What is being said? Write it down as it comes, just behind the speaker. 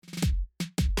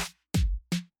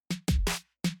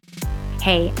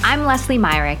Hey, I'm Leslie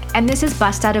Myrick, and this is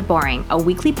Bust Out of Boring, a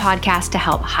weekly podcast to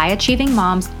help high-achieving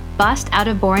moms bust out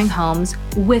of boring homes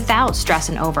without stress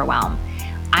and overwhelm.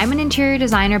 I'm an interior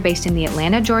designer based in the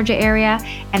Atlanta, Georgia area,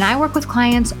 and I work with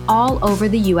clients all over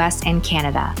the US and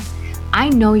Canada. I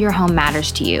know your home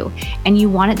matters to you, and you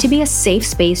want it to be a safe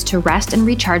space to rest and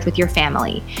recharge with your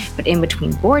family. But in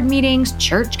between board meetings,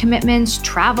 church commitments,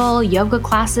 travel, yoga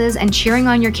classes, and cheering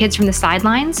on your kids from the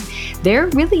sidelines, there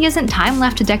really isn't time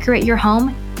left to decorate your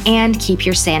home and keep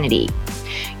your sanity.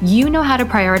 You know how to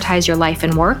prioritize your life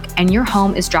and work, and your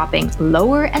home is dropping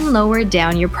lower and lower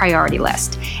down your priority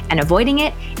list, and avoiding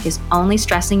it is only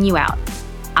stressing you out.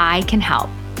 I can help.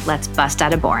 Let's bust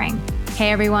out of boring.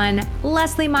 Hey everyone,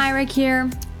 Leslie Myrick here.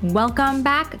 Welcome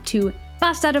back to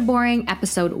Bust Out of Boring,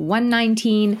 episode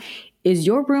 119. Is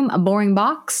your room a boring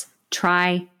box?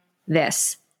 Try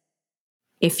this.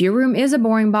 If your room is a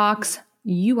boring box,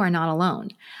 you are not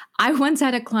alone. I once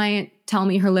had a client tell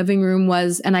me her living room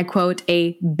was, and I quote,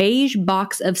 a beige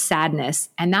box of sadness.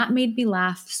 And that made me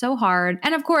laugh so hard.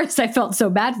 And of course, I felt so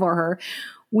bad for her.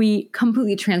 We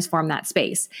completely transformed that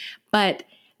space. But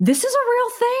this is a real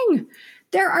thing.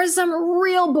 There are some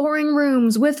real boring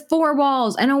rooms with 4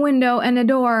 walls and a window and a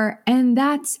door, and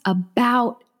that's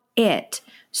about it.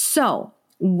 So,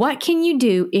 what can you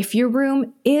do if your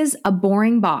room is a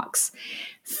boring box?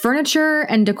 Furniture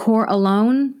and decor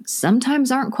alone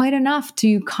sometimes aren't quite enough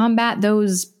to combat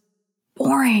those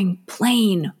boring,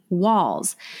 plain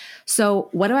walls. So,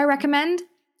 what do I recommend?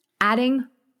 Adding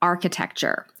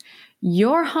architecture.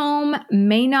 Your home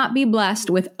may not be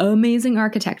blessed with amazing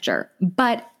architecture,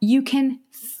 but you can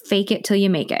fake it till you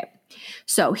make it.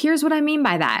 So here's what I mean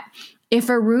by that. If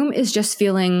a room is just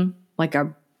feeling like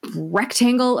a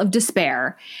rectangle of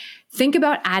despair, think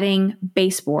about adding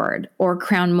baseboard or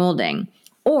crown molding.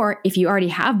 Or if you already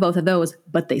have both of those,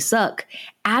 but they suck,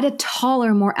 add a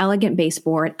taller, more elegant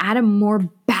baseboard, add a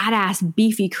more badass,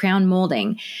 beefy crown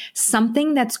molding,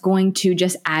 something that's going to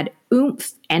just add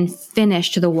oomph and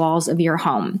finish to the walls of your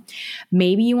home.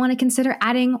 Maybe you want to consider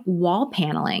adding wall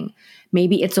paneling.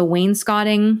 Maybe it's a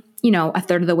wainscoting, a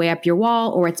third of the way up your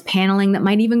wall, or it's paneling that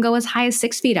might even go as high as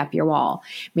 6 feet up your wall.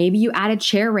 Maybe you add a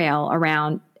chair rail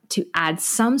around to add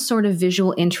some sort of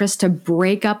visual interest to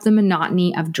break up the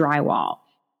monotony of drywall.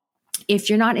 If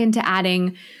you're not into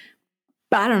adding,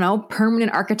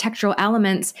 permanent architectural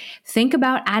elements, think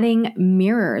about adding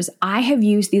mirrors. I have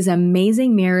used these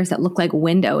amazing mirrors that look like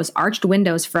windows, arched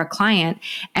windows for a client,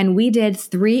 and we did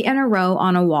 3 in a row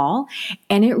on a wall,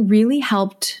 and it really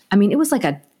helped. It was like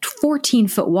a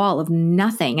 14-foot wall of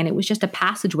nothing, and it was just a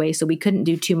passageway, so we couldn't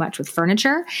do too much with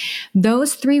furniture.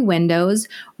 Those 3 windows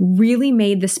really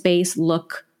made the space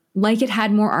look like it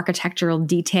had more architectural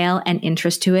detail and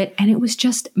interest to it, and it was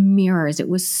just mirrors. It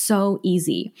was so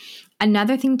easy.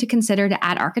 Another thing to consider to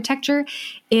add architecture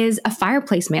is a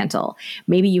fireplace mantle.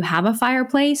 Maybe you have a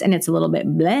fireplace and it's a little bit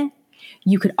bleh.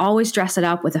 You could always dress it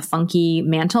up with a funky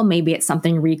mantle. Maybe it's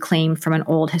something reclaimed from an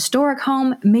old historic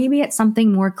home. Maybe it's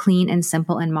something more clean and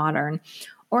simple and modern.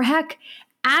 Or heck,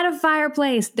 add a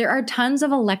fireplace. There are tons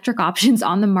of electric options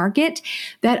on the market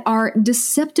that are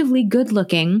deceptively good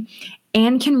looking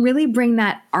and can really bring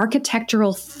that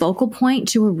architectural focal point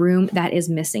to a room that is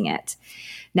missing it.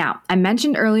 Now, I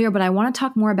mentioned earlier, but I want to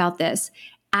talk more about this.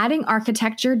 Adding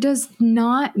architecture does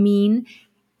not mean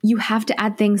you have to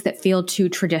add things that feel too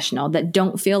traditional, that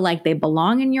don't feel like they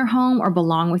belong in your home or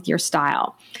belong with your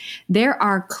style. There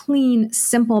are clean,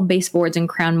 simple baseboards and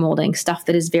crown molding, stuff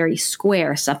that is very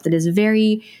square, stuff that is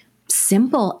very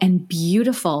simple and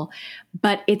beautiful,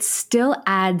 but it still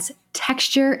adds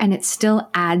texture and it still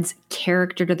adds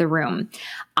character to the room.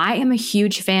 I am a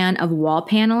huge fan of wall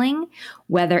paneling,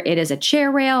 whether it is a chair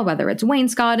rail, whether it's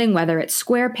wainscoting, whether it's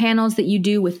square panels that you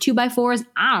do with 2x4s.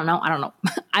 I don't know.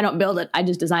 I don't build it. I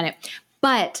just design it.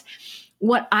 But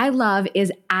what I love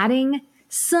is adding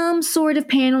some sort of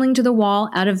paneling to the wall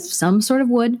out of some sort of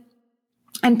wood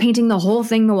and painting the whole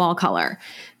thing the wall color.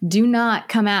 Do not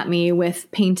come at me with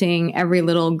painting every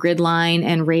little grid line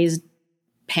and raised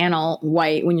panel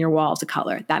white when your wall's a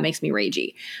color. That makes me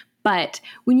ragey. But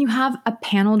when you have a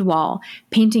paneled wall,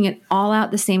 painting it all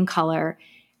out the same color,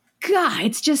 God,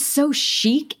 it's just so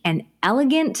chic and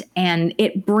elegant, and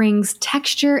it brings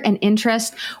texture and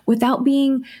interest without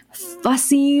being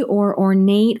fussy or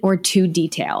ornate or too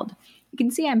detailed. You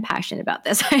can see I'm passionate about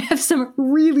this. I have some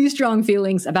really strong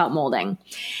feelings about molding.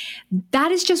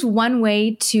 That is just one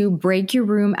way to break your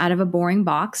room out of a boring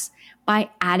box by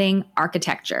adding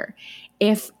architecture.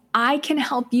 If I can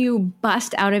help you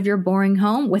bust out of your boring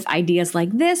home with ideas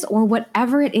like this or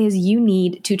whatever it is you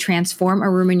need to transform a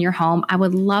room in your home. I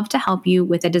would love to help you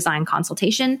with a design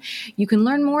consultation. You can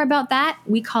learn more about that.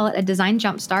 We call it a design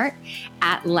jumpstart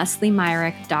at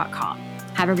lesliemyrick.com.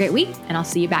 Have a great week, and I'll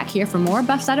see you back here for more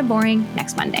Bust Out of Boring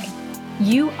next Monday.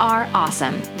 You are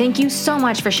awesome. Thank you so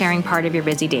much for sharing part of your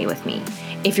busy day with me.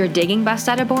 If you're digging Bust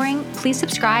Out of Boring, please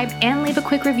subscribe and leave a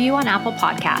quick review on Apple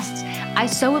Podcasts. I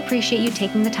so appreciate you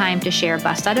taking the time to share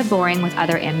Bust Out of Boring with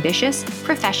other ambitious,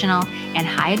 professional, and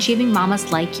high-achieving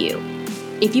mamas like you.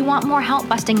 If you want more help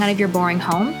busting out of your boring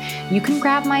home, you can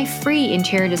grab my free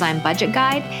interior design budget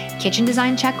guide, kitchen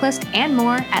design checklist, and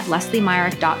more at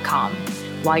lesliemyrick.com.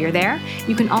 While you're there,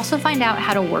 you can also find out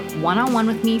how to work one-on-one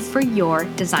with me for your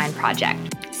design project.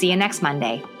 See you next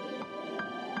Monday.